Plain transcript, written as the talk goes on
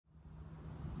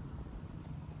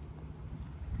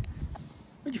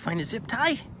Did you find a zip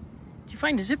tie? Did you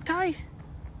find a zip tie?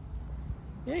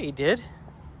 Yeah, you did.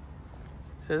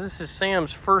 So this is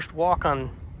Sam's first walk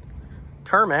on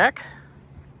tarmac.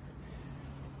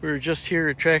 We were just here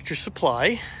at Tractor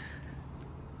Supply.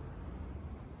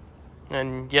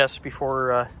 And yes,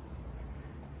 before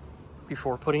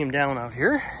putting him down out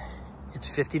here,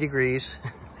 it's 50 degrees.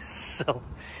 So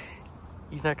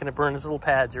he's not gonna burn his little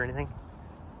pads or anything.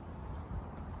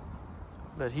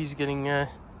 But he's getting a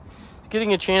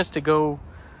chance to go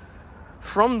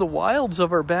from the wilds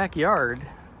of our backyard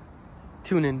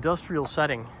to an industrial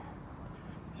setting.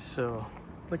 So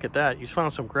look at that. You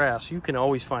found some grass. You can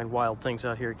always find wild things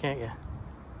out here, can't you?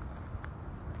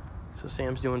 So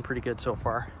Sam's doing pretty good so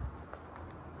far.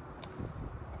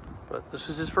 But this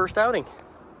was his first outing.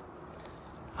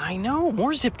 I know,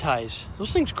 more zip ties.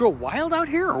 Those things grow wild out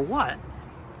here or what?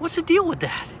 What's the deal with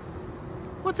that?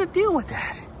 What's the deal with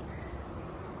that?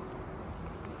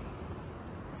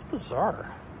 It's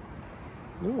bizarre.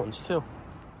 New ones too.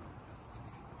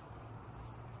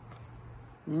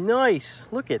 Nice,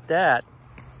 look at that.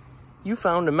 You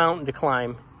found a mountain to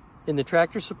climb in the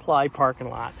Tractor Supply parking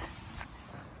lot.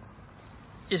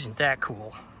 Isn't that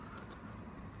cool?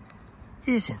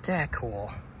 Isn't that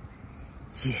cool?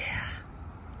 Yeah.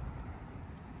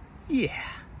 Yeah.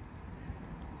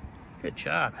 Good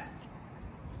job.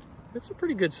 That's a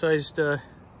pretty good sized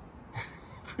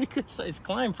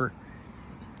climb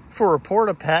for a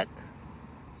porta pet.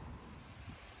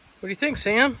 What do you think,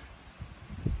 Sam?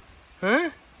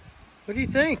 Huh? What do you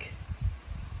think?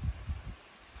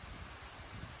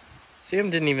 Sam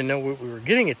didn't even know what we were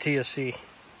getting at TSC.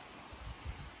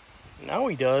 Now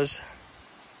he does.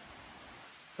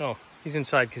 Oh, he's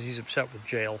inside because he's upset with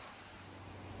jail.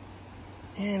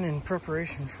 And in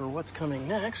preparation for what's coming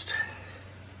next,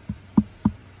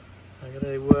 I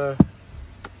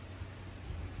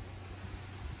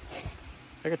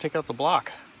gotta take out the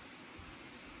block.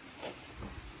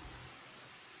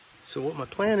 So what my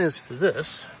plan is for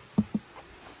this,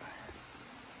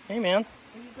 hey man.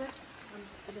 Are you good?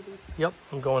 I'm gonna be... Yep,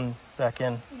 I'm going back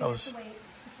in. You have to wait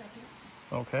a second.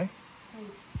 Okay.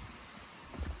 Please.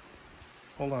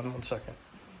 Hold on 1 second.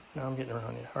 Now I'm getting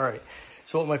around you. All right.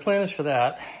 So what my plan is for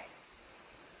that,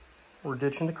 we're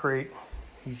ditching the crate.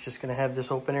 He's just gonna have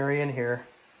this open area in here.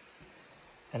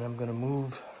 And I'm gonna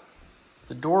move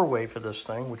the doorway for this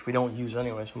thing, which we don't use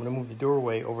anyway. So I'm gonna move the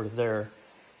doorway over to there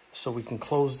so we can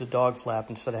close the dog flap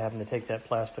instead of having to take that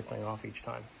plastic thing off each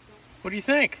time. What do you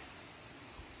think?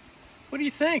 What do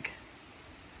you think?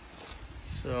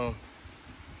 So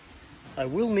I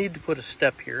will need to put a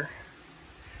step here.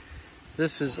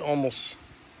 This is almost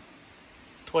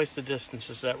twice the distance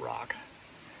as that rock.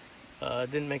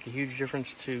 Didn't make a huge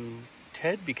difference to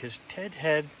Ted because Ted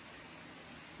had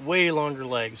way longer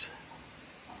legs.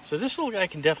 So this little guy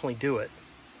can definitely do it.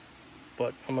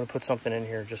 But I'm going to put something in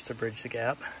here just to bridge the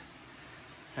gap.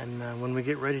 And when we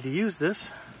get ready to use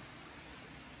this,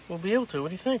 we'll be able to. What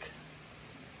do you think?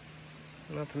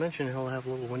 Not to mention he'll have a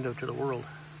little window to the world.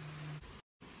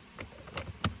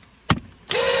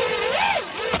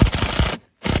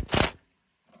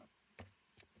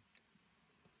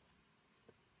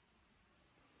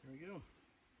 There we go.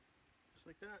 Just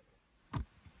like that.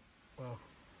 Well,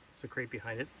 there's a crate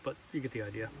behind it, but you get the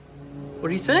idea. What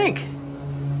do you think?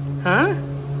 Huh?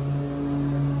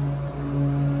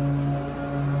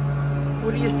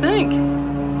 What do you think?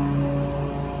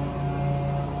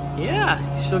 Yeah,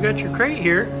 you still got your crate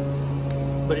here,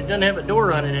 but it doesn't have a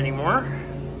door on it anymore.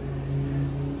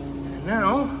 And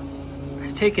now,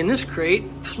 I've taken this crate,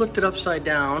 flipped it upside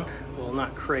down. Well,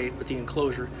 not crate, but the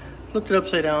enclosure. Flipped it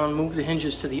upside down, moved the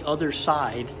hinges to the other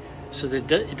side so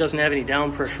that it doesn't have any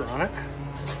down pressure on it.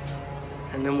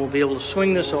 And then we'll be able to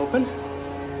swing this open,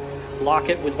 lock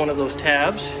it with one of those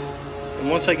tabs,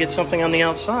 and once I get something on the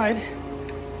outside,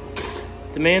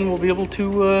 the man will be able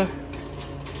to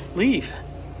leave.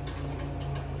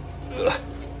 Ugh.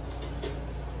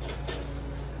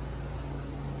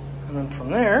 And then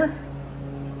from there,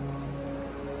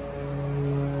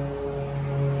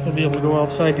 he'll be able to go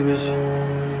outside to his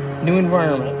new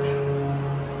environment,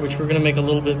 which we're going to make a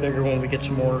little bit bigger when we get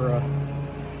some more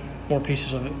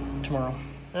pieces of it tomorrow.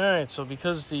 All right, so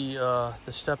because the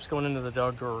steps going into the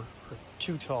dog door are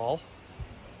too tall,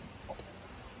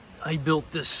 I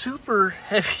built this super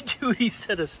heavy-duty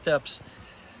set of steps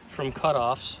from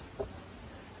cutoffs.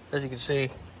 As you can see,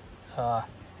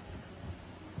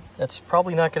 that's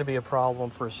probably not going to be a problem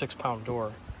for a 6-pound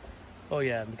door. Oh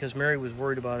yeah, because Mary was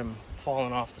worried about him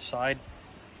falling off the side,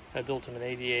 I built him an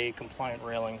ADA compliant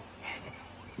railing.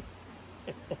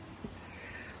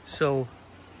 So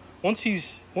once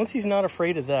he's not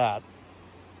afraid of that,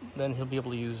 then he'll be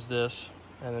able to use this.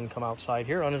 and then come outside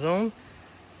here on his own.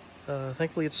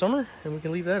 Thankfully it's summer and we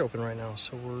can leave that open right now.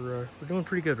 So we're doing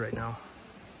pretty good right now.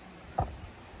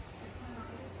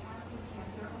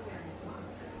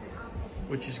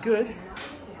 Which is good.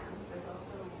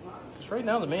 Because right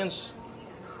now the man's,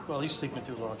 well, he's sleeping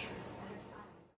through lunch.